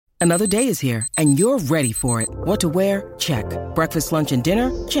Another day is here, and you're ready for it. What to wear? Check. Breakfast, lunch, and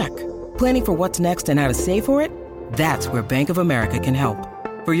dinner? Check. Planning for what's next and how to save for it? That's where Bank of America can help.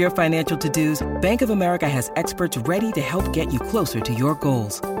 For your financial to-dos, Bank of America has experts ready to help get you closer to your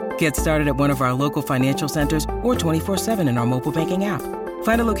goals. Get started at one of our local financial centers or 24/7 in our mobile banking app.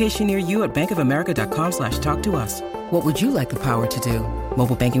 Find a location near you at bankofamerica.com/talktous. What would you like the power to do?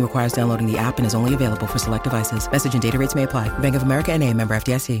 Mobile banking requires downloading the app and is only available for select devices. Message and data rates may apply. Bank of America N.A., member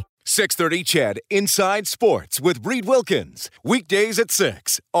FDIC. 630 CHED Inside Sports with Reid Wilkins. Weekdays at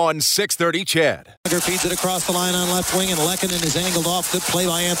 6 on 630 CHED. Feeds it across the line on left wing, and Lehkonen is angled off. Good play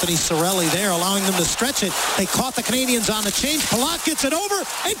by Anthony Cirelli there, allowing them to stretch it. They caught the Canadians on the change. Palat gets it over,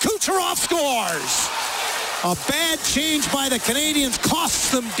 and Kucherov scores. A bad change by the Canadians costs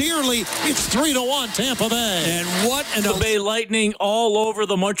them dearly. It's 3-1 Tampa Bay. And what the Bay Lightning all over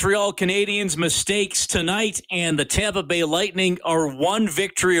the Montreal Canadiens' mistakes tonight, and the Tampa Bay Lightning are one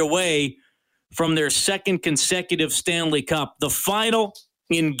victory away from their second consecutive Stanley Cup. The final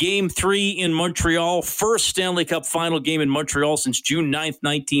in Game 3 in Montreal, first Stanley Cup final game in Montreal since June 9th,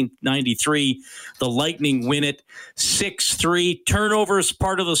 1993. The Lightning win it 6-3. Turnovers,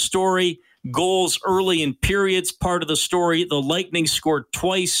 part of the story. Goals early in periods, part of the story. The Lightning scored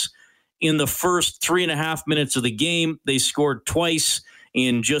twice in the first 3.5 minutes of the game. They scored twice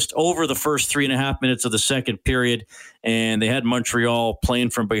in just over the first 3.5 minutes of the second period. And they had Montreal playing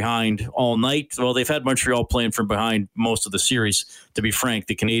from behind all night. Well, they've had Montreal playing from behind most of the series, to be frank.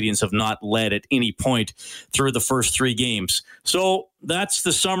 The Canadians have not led at any point through the first 3 games. So that's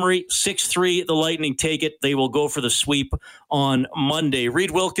the summary. 6-3, the Lightning take it. They will go for the sweep on Monday.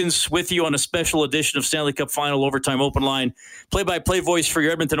 Reid Wilkins with you on a special edition of Stanley Cup Final Overtime Open Line. Play-by-play voice for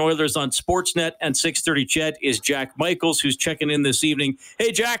your Edmonton Oilers on Sportsnet and 630 CHED is Jack Michaels, who's checking in this evening.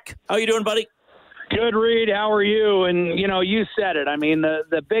 Hey, Jack, how you doing, buddy? Good, Reid. How are you? And, you said it. I mean,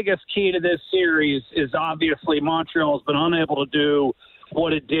 the biggest key to this series is obviously Montreal has been unable to do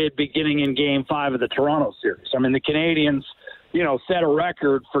what it did beginning in Game 5 of the Toronto series. I mean, the Canadians, set a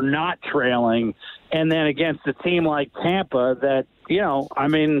record for not trailing. And then against a team like Tampa that,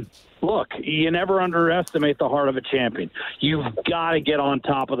 look, you never underestimate the heart of a champion. You've got to get on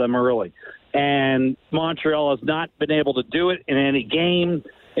top of them early. And Montreal has not been able to do it in any game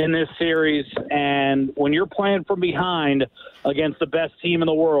in this series, and when you're playing from behind against the best team in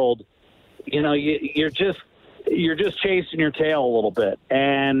the world, you're just chasing your tail a little bit.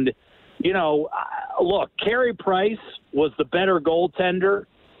 And look, Carey Price was the better goaltender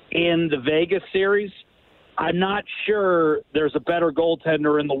in the Vegas series. I'm not sure there's a better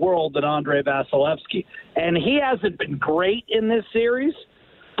goaltender in the world than Andrei Vasilevsky, and he hasn't been great in this series.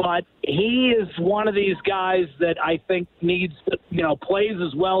 But he is one of these guys that I think needs to, plays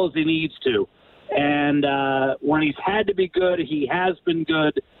as well as he needs to. And when he's had to be good, he has been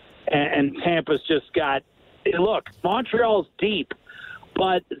good. And Tampa's just got – look, Montreal's deep,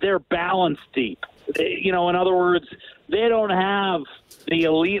 but they're balanced deep. In other words, they don't have the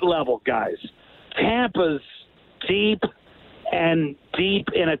elite level guys. Tampa's deep and deep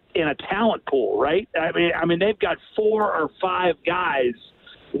in a talent pool, right? I mean, they've got 4 or 5 guys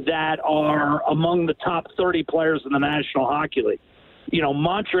that are among the top 30 players in the National Hockey League.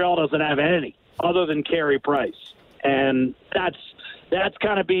 Montreal doesn't have any other than Carey Price. And that's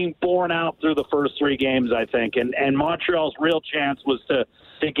kind of being borne out through the first 3 games, I think. And Montreal's real chance was to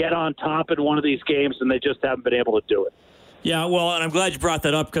get on top in one of these games, and they just haven't been able to do it. Yeah, well, and I'm glad you brought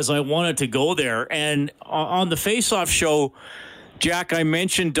that up because I wanted to go there. And on the Face-Off show, Jack, I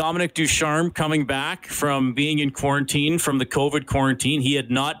mentioned Dominic Ducharme coming back from being in quarantine, from the COVID quarantine. He had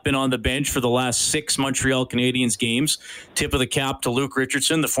not been on the bench for the last 6 Montreal Canadiens games. Tip of the cap to Luke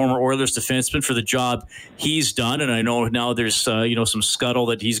Richardson, the former Oilers defenseman, for the job he's done. And I know now there's some scuttle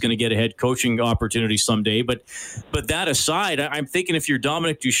that he's going to get a head coaching opportunity someday. But that aside, I'm thinking if you're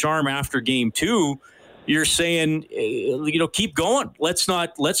Dominic Ducharme after Game 2, you're saying, keep going. Let's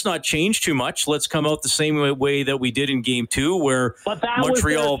not change too much. Let's come out the same way that we did in Game 2, where but that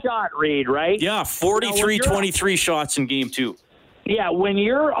Montreal was their shot, Reid, right? Yeah, 43-23 shots in Game 2. Yeah, when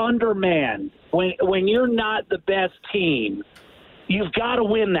you're undermanned, when you're not the best team, you've got to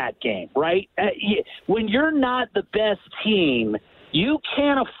win that game, right? When you're not the best team, you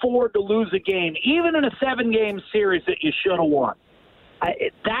can't afford to lose a game, even in a 7-game series that you should have won.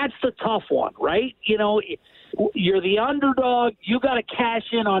 That's the tough one, right? You're the underdog. You got to cash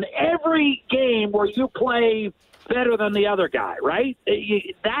in on every game where you play better than the other guy, right?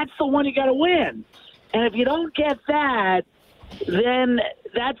 That's the one you got to win. And if you don't get that, then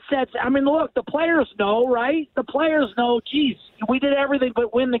that sets – look, the players know, right? The players know, geez, we did everything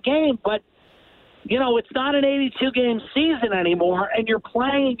but win the game. But it's not an 82-game season anymore, and you're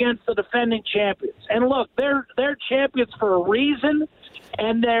playing against the defending champions. And look, they're champions for a reason,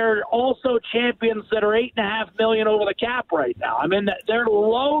 and they're also champions that are $8.5 million over the cap right now. I mean, they're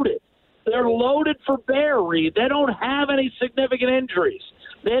loaded. They're loaded for bear, Reid. They don't have any significant injuries.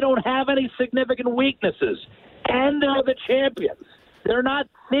 They don't have any significant weaknesses, and they're the champions. They're not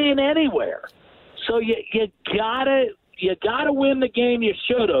thin anywhere. So you gotta win the game you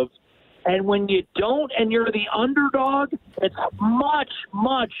should have. And when you don't and you're the underdog, it's much,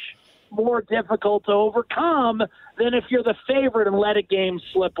 much more difficult to overcome than if you're the favorite and let a game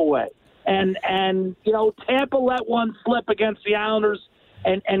slip away. And Tampa let one slip against the Islanders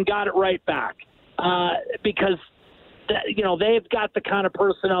and got it right back because, they've got the kind of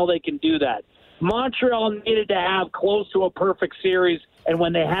personnel they can do that. Montreal needed to have close to a perfect series, and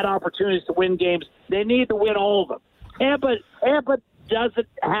when they had opportunities to win games, they need to win all of them. Tampa doesn't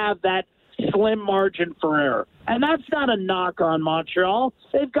have that slim margin for error. And that's not a knock on Montreal.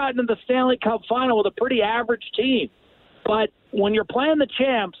 They've gotten to the Stanley Cup final with a pretty average team. But when you're playing the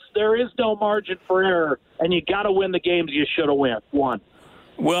champs, there is no margin for error, and you got to win the games you should have won.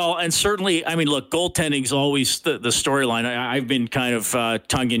 Well, and certainly, look, goaltending is always the storyline. I've been kind of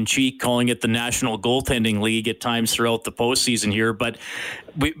tongue-in-cheek calling it the National Goaltending League at times throughout the postseason here. But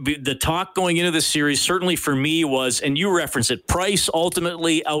the talk going into this series, certainly for me, was, and you referenced it, Price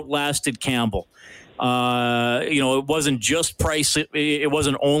ultimately outlasted Campbell. It wasn't just Price. It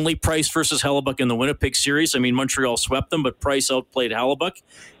wasn't only Price versus Hellebuyck in the Winnipeg series. Montreal swept them, but Price outplayed Hellebuyck.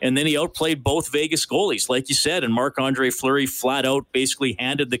 And then he outplayed both Vegas goalies, like you said. And Marc-Andre Fleury flat out basically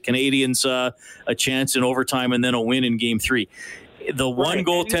handed the Canadians a chance in overtime and then a win in Game 3. The one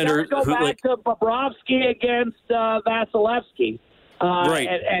goaltender who back to Bobrovsky against Vasilevsky. Right.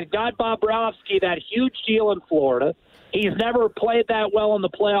 And got Bobrovsky that huge deal in Florida. He's never played that well in the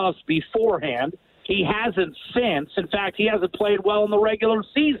playoffs beforehand. He hasn't since. In fact, he hasn't played well in the regular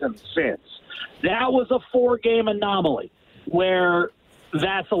season since. That was a 4-game anomaly where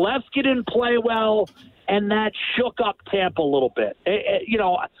Vasilevsky didn't play well, and that shook up Tampa a little bit.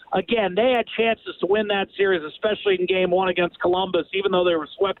 Again, they had chances to win that series, especially in Game 1 against Columbus, even though they were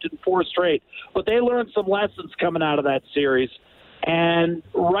swept in 4 straight. But they learned some lessons coming out of that series. And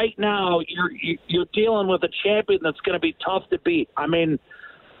right now, you're dealing with a champion that's going to be tough to beat.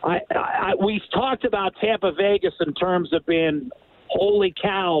 We've talked about Tampa Vegas in terms of being holy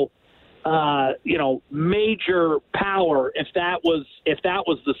cow, major power if that was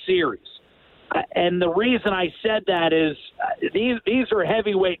the series. And the reason I said that is these are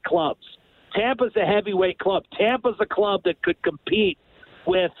heavyweight clubs. Tampa's a heavyweight club. Tampa's a club that could compete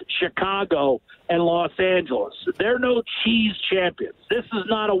with Chicago and Los Angeles. They're no cheese champions. This is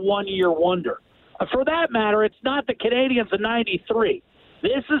not a one-year wonder. For that matter, it's not the Canadiens of '93.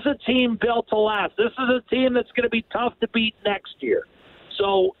 This is a team built to last. This is a team that's going to be tough to beat next year.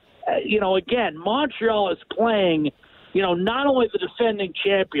 So, again, Montreal is playing, not only the defending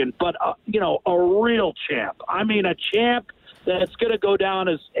champion, but, a real champ. A champ that's going to go down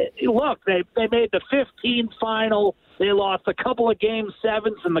as, look, they made the 15 final. They lost a couple of Game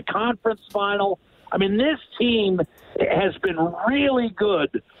 7s in the conference final. This team has been really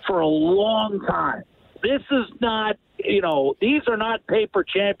good for a long time. This is not, these are not paper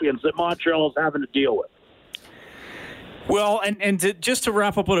champions that Montreal is having to deal with. Well, just to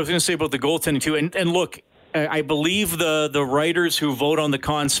wrap up what I was going to say about the goaltending too, and look, I believe the writers who vote on the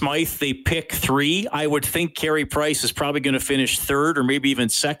Conn Smythe, they pick 3. I would think Carey Price is probably going to finish 3rd or maybe even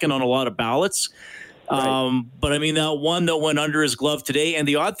 2nd on a lot of ballots. Right. But that one that went under his glove today, and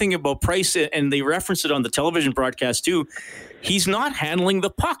the odd thing about Price, and they referenced it on the television broadcast too, he's not handling the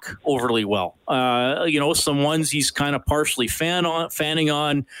puck overly well. Some ones he's kind of partially fanning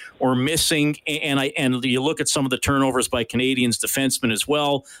on or missing, and you look at some of the turnovers by Canadians defensemen as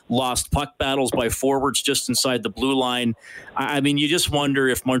well, lost puck battles by forwards just inside the blue line. You just wonder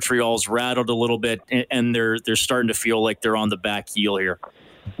if Montreal's rattled a little bit, and they're starting to feel like they're on the back heel here.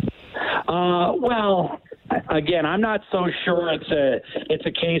 Well, again, I'm not so sure it's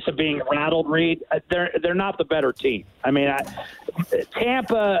a case of being rattled, Reid. They're not the better team.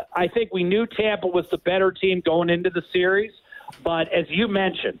 Tampa, I think we knew Tampa was the better team going into the series, but as you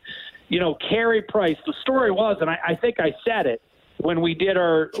mentioned, Carey Price, the story was, and I think I said it when we did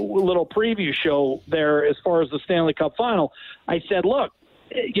our little preview show there as far as the Stanley Cup final, I said, look,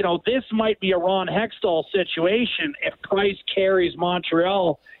 this might be a Ron Hextall situation if Price carries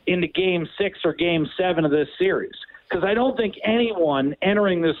Montreal into Game 6 or Game 7 of this series. because I don't think anyone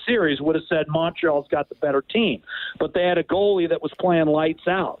entering this series would have said Montreal's got the better team. But they had a goalie that was playing lights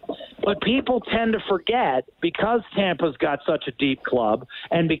out. But people tend to forget, because Tampa's got such a deep club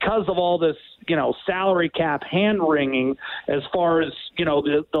and because of all this, salary cap hand-wringing as far as,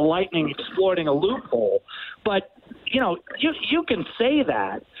 the Lightning exploiting a loophole. But you can say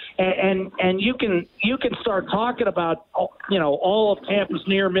that, and you can start talking about all of Tampa's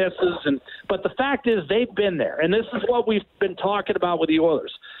near misses, but the fact is they've been there, and this is what we've been talking about with the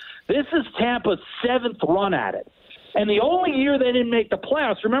Oilers. This is Tampa's 7th run at it, and the only year they didn't make the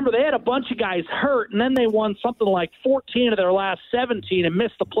playoffs, remember, they had a bunch of guys hurt, and then they won something like 14 of their last 17 and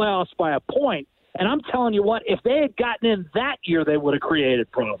missed the playoffs by a point. And I'm telling you what, if they had gotten in that year, they would have created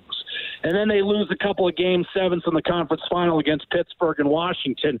problems. And then they lose a couple of Game 7s in the conference final against Pittsburgh and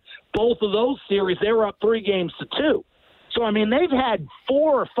Washington. Both of those series, they were up 3-2. So, they've had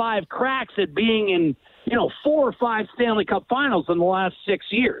 4 or 5 cracks at being in, 4 or 5 Stanley Cup finals in the last 6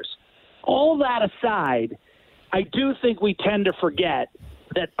 years. All that aside, I do think we tend to forget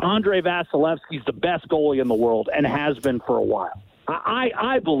that Andrei Vasilevsky's the best goalie in the world and has been for a while.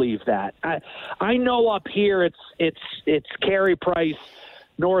 I believe that. I know up here it's Carey Price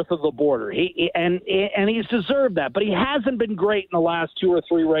north of the border. And he's deserved that, but he hasn't been great in the last 2 or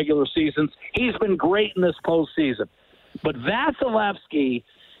 3 regular seasons. He's been great in this postseason. But Vasilevsky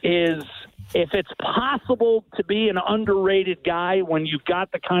is, if it's possible to be an underrated guy when you've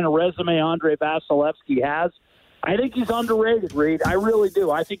got the kind of resume Andrei Vasilevsky has, I think he's underrated, Reid. I really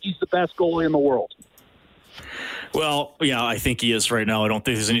do. I think he's the best goalie in the world. Well, yeah, I think he is right now. I don't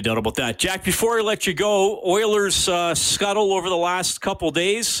think there's any doubt about that. Jack, before I let you go, Oilers' scuttle over the last couple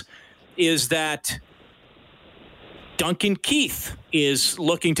days is that Duncan Keith is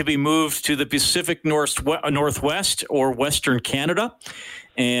looking to be moved to the Pacific Northwest or Western Canada.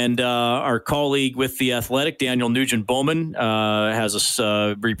 And our colleague with The Athletic, Daniel Nugent-Bowman, has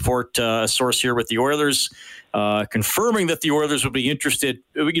a report, a source here with the Oilers, confirming that the Oilers would be interested,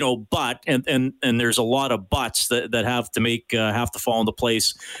 but, and there's a lot of buts that have to fall into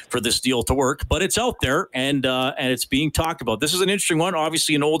place for this deal to work, but it's out there and it's being talked about. This is an interesting one,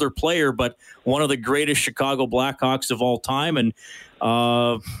 obviously an older player, but one of the greatest Chicago Blackhawks of all time. And,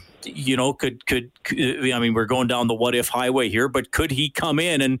 we're going down the what if highway here, but could he come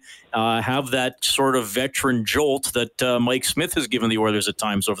in and have that sort of veteran jolt that Mike Smith has given the Oilers at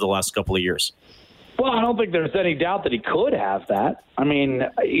times over the last couple of years? Well, I don't think there's any doubt that he could have that.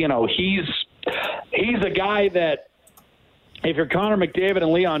 He's a guy that, if you're Connor McDavid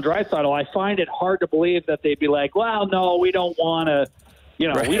and Leon Draisaitl, I find it hard to believe that they'd be like, well, no, we don't want to.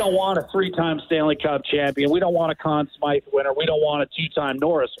 Right. We don't want a 3-time Stanley Cup champion. We don't want a Conn Smythe winner. We don't want a 2-time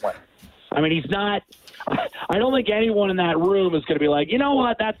Norris winner. He's not – I don't think anyone in that room is going to be like, you know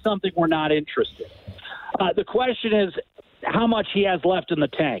what, that's something we're not interested in. The question is how much he has left in the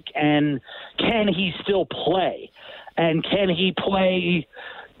tank, and can he still play? And can he play,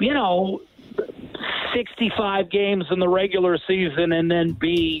 65 games in the regular season and then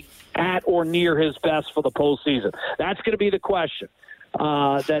be at or near his best for the postseason? That's going to be the question.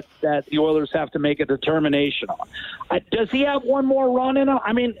 That the Oilers have to make a determination on. Does he have one more run in him?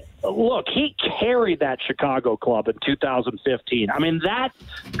 Look, he carried that Chicago club in 2015. That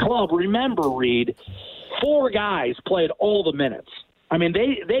club, remember, Reid, 4 guys played all the minutes.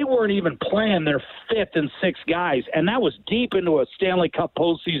 They weren't even playing their 5th and 6th guys, and that was deep into a Stanley Cup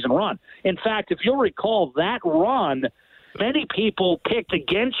postseason run. In fact, if you'll recall that run, many people picked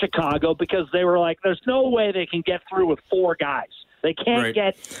against Chicago because they were like, there's no way they can get through with 4 guys. They can't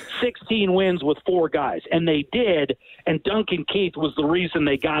get 16 wins with 4 guys, and they did, and Duncan Keith was the reason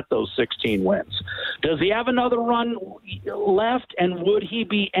they got those 16 wins. Does he have another run left, and would he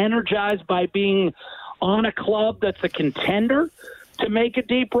be energized by being on a club that's a contender to make a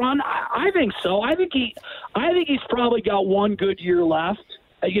deep run? I think so. I think he's probably got one good year left.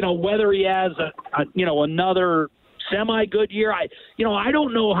 Whether he has another semi-good year, I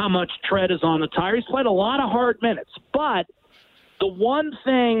don't know how much tread is on the tire. He's played a lot of hard minutes, but the one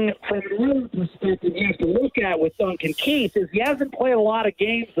thing from your perspective you have to look at with Duncan Keith is he hasn't played a lot of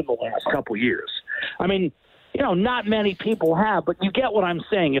games in the last couple years. Not many people have, but you get what I'm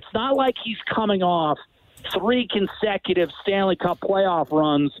saying. It's not like he's coming off 3 consecutive Stanley Cup playoff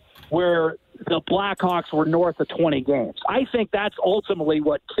runs where the Blackhawks were north of 20 games. I think that's ultimately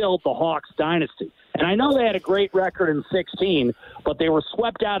what killed the Hawks dynasty. And I know they had a great record in 16, but they were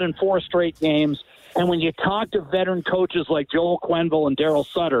swept out in 4 straight games. And when you talk to veteran coaches like Joel Quenneville and Darryl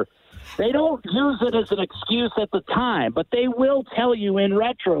Sutter, they don't use it as an excuse at the time, but they will tell you in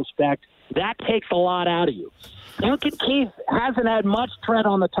retrospect that takes a lot out of you. Duncan Keith hasn't had much tread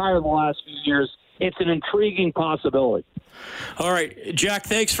on the tire the last few years. it's an intriguing possibility. All right, Jack,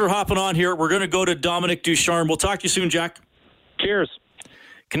 thanks for hopping on here. We're going to go to Dominic Ducharme. We'll talk to you soon, Jack. Cheers.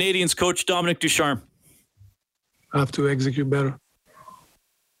 Canadiens coach Dominic Ducharme. Have to execute better.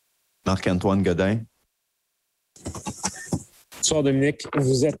 Marc-Antoine Godin. Bonsoir Dominique,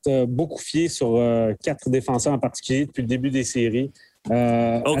 vous êtes beaucoup fié sur 4 défenseurs en particulier depuis le début des séries.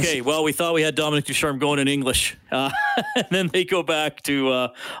 Okay, well, we thought we had Dominic Ducharme going in English. And then they go back to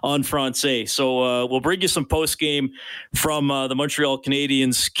en français. So we'll bring you some post-game from the Montreal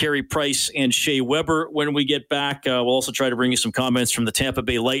Canadiens, Carey Price and Shea Weber. When we get back, we'll also try to bring you some comments from the Tampa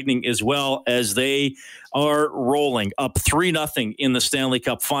Bay Lightning as well, as they are rolling up 3-0 in the Stanley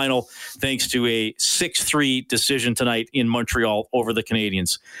Cup final, thanks to a 6-3 decision tonight in Montreal over the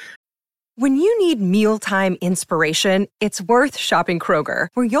Canadiens. When you need mealtime inspiration, it's worth shopping Kroger,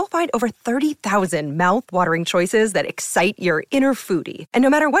 where you'll find over 30,000 mouth-watering choices that excite your inner foodie. And no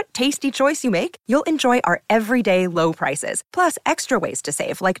matter what tasty choice you make, you'll enjoy our everyday low prices, plus extra ways to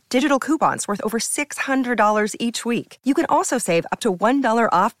save, like digital coupons worth over $600 each week. You can also save up to $1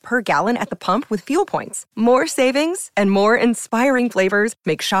 off per gallon at the pump with fuel points. More savings and more inspiring flavors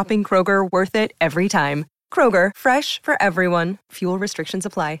make shopping Kroger worth it every time. Kroger, fresh for everyone. Fuel restrictions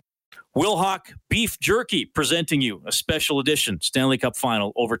apply. Wilhauk Beef Jerky presenting you a special edition Stanley Cup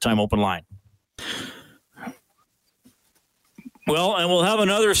Final Overtime Open Line. Well, and we'll have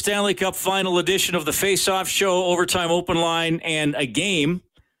another Stanley Cup Final edition of the Face-Off Show, Overtime Open Line, and a game.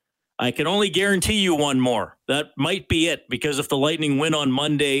 I can only guarantee you one more. That might be it, because if the Lightning win on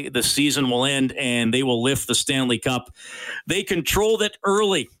Monday, the season will end and they will lift the Stanley Cup. They controlled it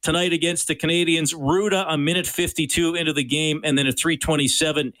early tonight against the Canadiens. Ruda, a minute 52 into the game, and then at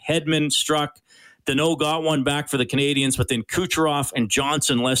 3:27, Hedman struck. Danault got one back for the Canadiens, but then Kucherov and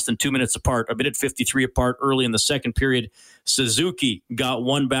Johnson less than 2 minutes apart, a minute 53 apart early in the second period. Suzuki got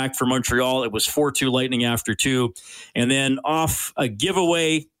one back for Montreal. It was 4-2 Lightning after 2. And then off a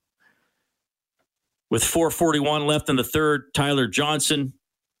giveaway, with 4:41 left in the third, Tyler Johnson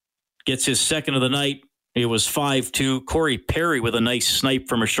gets his second of the night. It was 5-2. Corey Perry with a nice snipe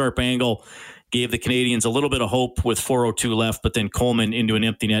from a sharp angle gave the Canadiens a little bit of hope with 4:02 left, but then Coleman into an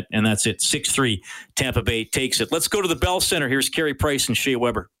empty net, and that's it. 6-3, Tampa Bay takes it. Let's go to the Bell Center. Here's Carey Price and Shea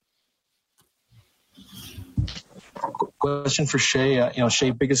Weber. Question for Shea.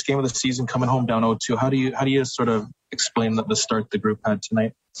 Shea, biggest game of the season, coming home down 0-2. How do you sort of explain the start the group had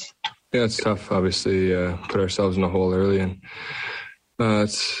tonight? Yeah, it's tough. Obviously, put ourselves in a hole early, and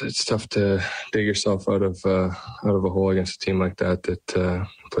it's tough to dig yourself out of a hole against a team like that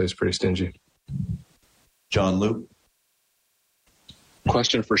plays pretty stingy. John Luke.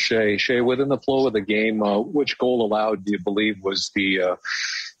 Question for Shea. Shea, within the flow of the game, which goal allowed do you believe was the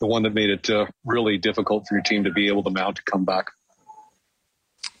one that made it really difficult for your team to be able to mount a comeback?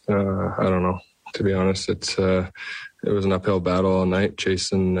 I don't know. To be honest, it was an uphill battle all night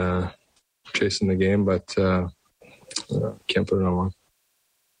chasing the game, but can't put it on one.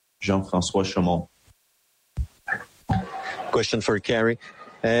 Jean-François Chaumont. Question for Carey.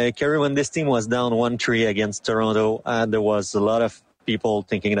 Carey, when this team was down 1-3 against Toronto, there was a lot of people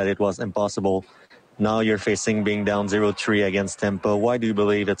thinking that it was impossible. Now you're facing being down 0-3 against Tampa. Why do you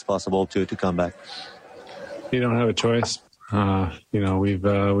believe it's possible to come back? You don't have a choice.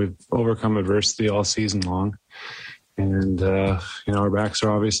 We've overcome adversity all season long. And, our backs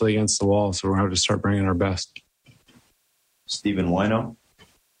are obviously against the wall, so we're going to have to start bringing our best. Stephen Wino.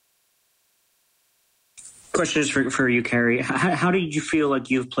 Question is for you, Carey. How did you feel like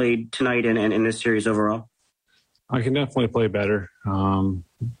you've played tonight and in this series overall? I can definitely play better.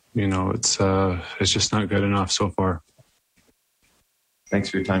 It's just not good enough so far. Thanks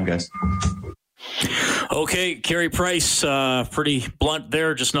for your time, guys. Okay, Carey Price, pretty blunt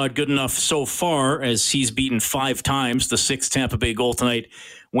there, just not good enough so far, as he's beaten 5 times. The 6th Tampa Bay goal tonight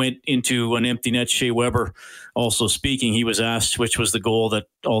went into an empty net. Shea Weber also speaking, he was asked which was the goal that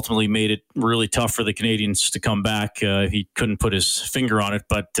ultimately made it really tough for the Canadiens to come back. He couldn't put his finger on it,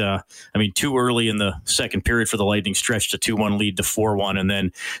 but too early in the second period for the Lightning, stretched a 2-1 lead to 4-1, and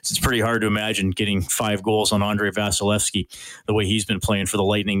then it's pretty hard to imagine getting 5 goals on Andrei Vasilevsky the way he's been playing for the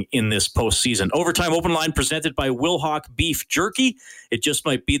Lightning in this postseason. Overtime Open Line presented by Wilhauk Beef Jerky. It just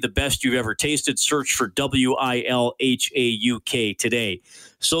might be the best you've ever tasted. Search for WILHAUK today.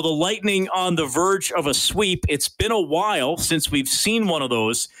 So the Lightning on the verge of a sweep. It's been a while since we've seen one of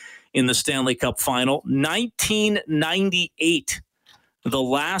those in the Stanley Cup Final. 1998, the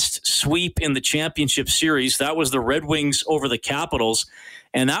last sweep in the championship series. That was the Red Wings over the Capitals.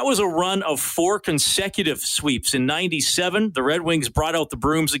 And that was a run of 4 consecutive sweeps. In 97, the Red Wings brought out the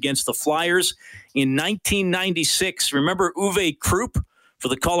brooms against the Flyers. In 1996, remember Uwe Krupp for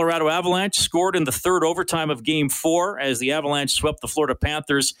the Colorado Avalanche, scored in the third overtime of Game 4 as the Avalanche swept the Florida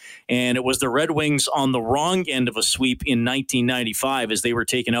Panthers, and it was the Red Wings on the wrong end of a sweep in 1995 as they were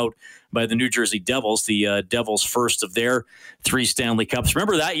taken out by the New Jersey Devils, the Devils' first of their 3 Stanley Cups.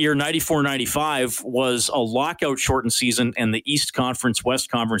 Remember that year, 94-95, was a lockout-shortened season, and the East Conference,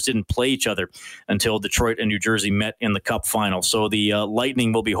 West Conference didn't play each other until Detroit and New Jersey met in the Cup final. So the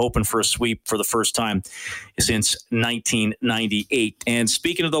Lightning will be hoping for a sweep for the first time since 1998. And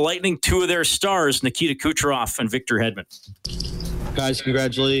speaking of the Lightning, 2 of their stars, Nikita Kucherov and Victor Hedman. Guys,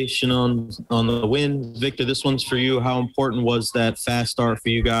 congratulations on the win. Victor, this one's for you. How important was that fast start for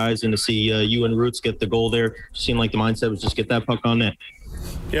you guys, and to see you and Roots get the goal there? Seemed like the mindset was just get that puck on net.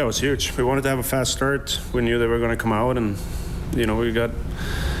 Yeah, it was huge. We wanted to have a fast start. We knew they were going to come out, and we got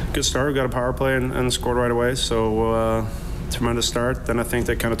a good start. We got a power play and scored right away. So tremendous start. Then I think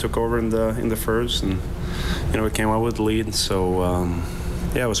they kind of took over in the first, and we came out with the lead. So.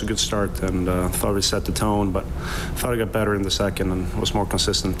 Yeah, it was a good start, and thought we set the tone, but thought it got better in the second and was more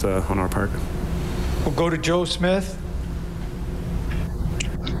consistent on our part. We'll go to Joe Smith.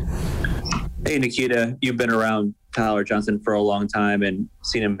 Hey, Nikita, you've been around Tyler Johnson for a long time and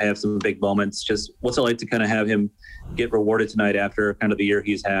seen him have some big moments. Just what's it like to kind of have him get rewarded tonight after kind of the year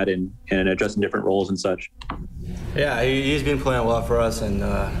he's had and adjusting different roles and such? Yeah, he's been playing well for us, and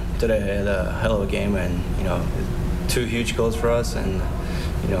today he had a hell of a game, and 2 huge goals for us, and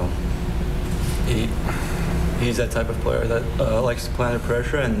he's that type of player that likes to play under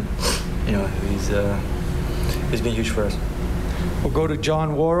pressure, and he's been huge for us. We'll go to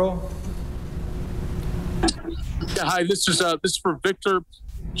John Worrell. Yeah, hi. This is for Victor.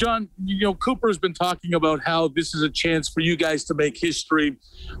 John, Cooper has been talking about how this is a chance for you guys to make history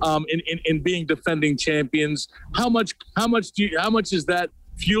in being defending champions. How much is that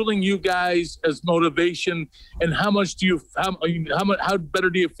fueling you guys as motivation, and how better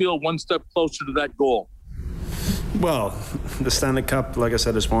do you feel one step closer to that goal? Well, the Stanley Cup, like I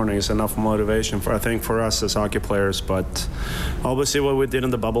said this morning, is enough motivation for us as hockey players. But obviously, what we did in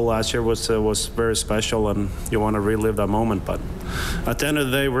the bubble last year was very special, and you want to relive that moment. But at the end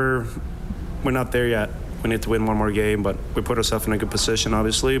of the day, we're not there yet. We need to win one more game, but we put ourselves in a good position,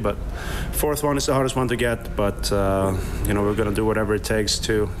 obviously. But 4th one is the hardest one to get. But we're going to do whatever it takes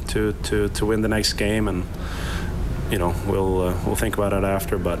to win the next game, and we'll think about it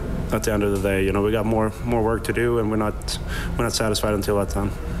after. But at the end of the day, we got more work to do, and we're not satisfied until that's done.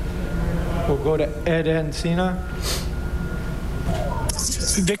 We'll go to Ed Encina.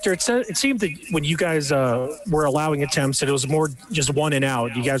 Victor, it seemed that when you guys were allowing attempts, that it was more just one and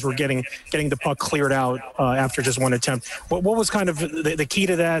out. You guys were getting the puck cleared out after just one attempt. What was kind of the key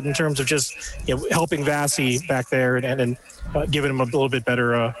to that in terms of just helping Vasi back there and giving him a little bit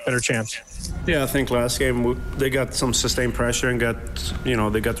better chance? Yeah, I think last game they got some sustained pressure and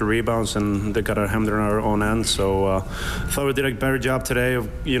they got the rebounds and they got our hammer on our own end. So I thought we did a better job today of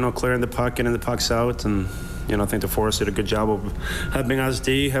clearing the puck, getting the pucks out, and I think the Force did a good job of helping us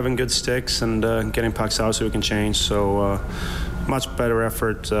having good sticks and getting pucks out so we can change. So much better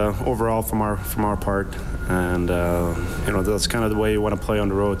effort overall from our part, and that's kind of the way you want to play on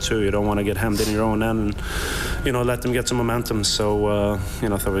the road too. You don't want to get hemmed in your own end and let them get some momentum. So I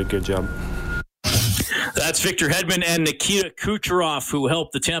thought we did a good job. That's Victor Hedman and Nikita Kucherov, who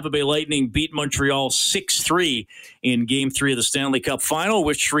helped the Tampa Bay Lightning beat Montreal 6-3 in Game 3 of the Stanley Cup Final,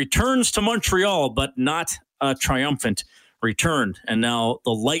 which returns to Montreal, but not a triumphant return. And now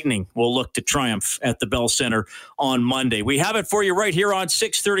the Lightning will look to triumph at the Bell Center on Monday. We have it for you right here on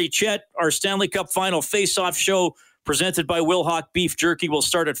 6:30 Chet. Our Stanley Cup Final face-off show presented by Wilhauk Beef Jerky will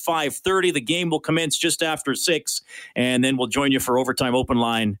start at 5:30. The game will commence just after 6, and then we'll join you for Overtime Open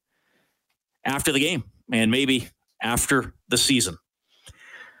Line after the game and maybe after the season.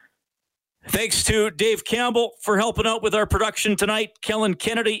 Thanks to Dave Campbell for helping out with our production tonight. Kellen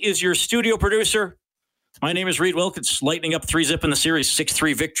Kennedy is your studio producer. My name is Reid Wilkins. Lightning up 3-zip in the series,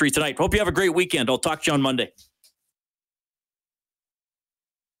 6-3 victory tonight. Hope you have a great weekend. I'll talk to you on Monday.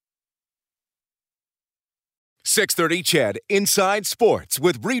 .630 CHED Inside Sports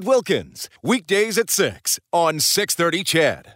with Reid Wilkins. Weekdays at 6 on 630 CHED.